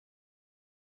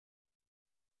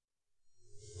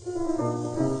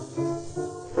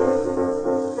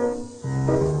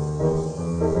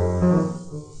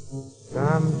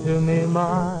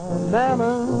my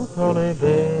melancholy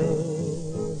baby.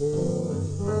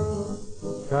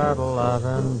 Carol out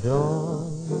and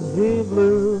don't be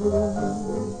blue.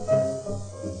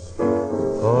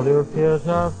 All your fears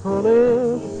are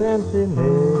foolish, fancy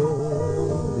me.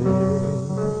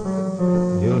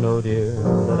 You know, dear,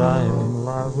 that I'm in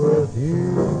love with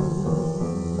you.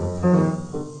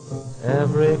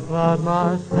 Every cloud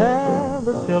must have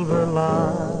a silver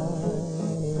line.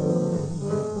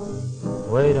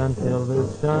 Wait until the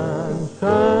sun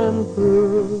shines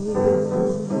through.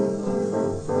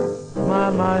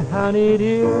 My honey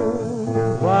dear,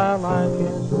 while I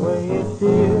can't wait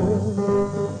dear,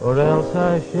 or else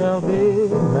I shall be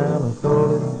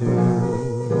melancholy too.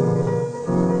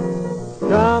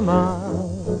 Come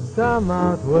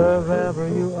out wherever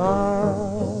you are.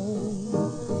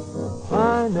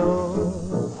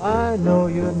 I know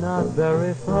you're not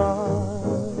very far.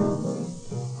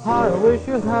 I wish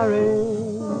you'd hurry,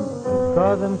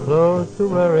 'cause I'm close to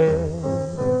worry.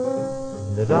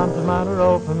 The arms of mine are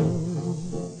open,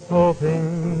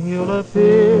 hoping you'll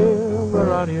appear.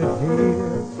 Where are you,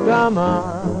 dear? Come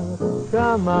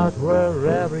out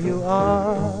wherever you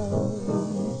are.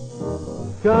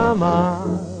 Come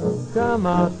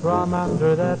out from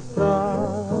under that star.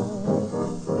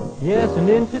 Yes, and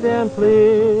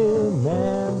incidentally,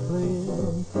 man, please,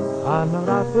 I'm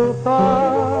not too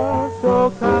far.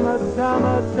 So come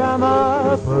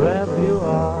out wherever you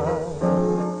are.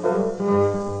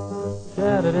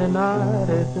 Saturday night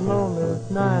is the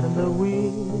loneliest night in the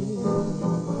week,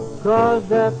 'cause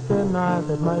that's the night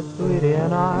that my sweetie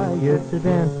and I used to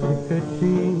dance to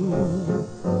cheek.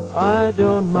 I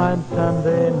don't mind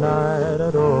Sunday night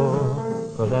at all,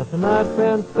 'cause that's the night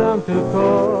friends come to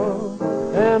call.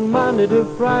 And Monday to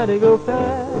Friday go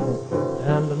fast,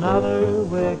 and another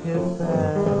week is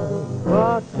past.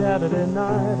 But Saturday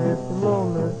night is the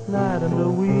loneliest night in the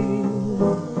week.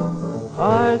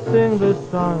 I sing this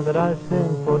song that I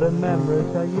sing for the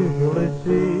memories I usually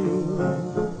see,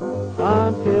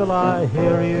 until I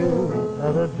hear you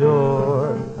at the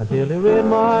door, until you're in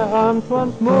my arms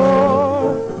once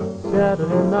more.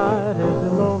 Saturday night is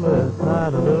the loneliest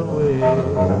night of the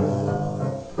week.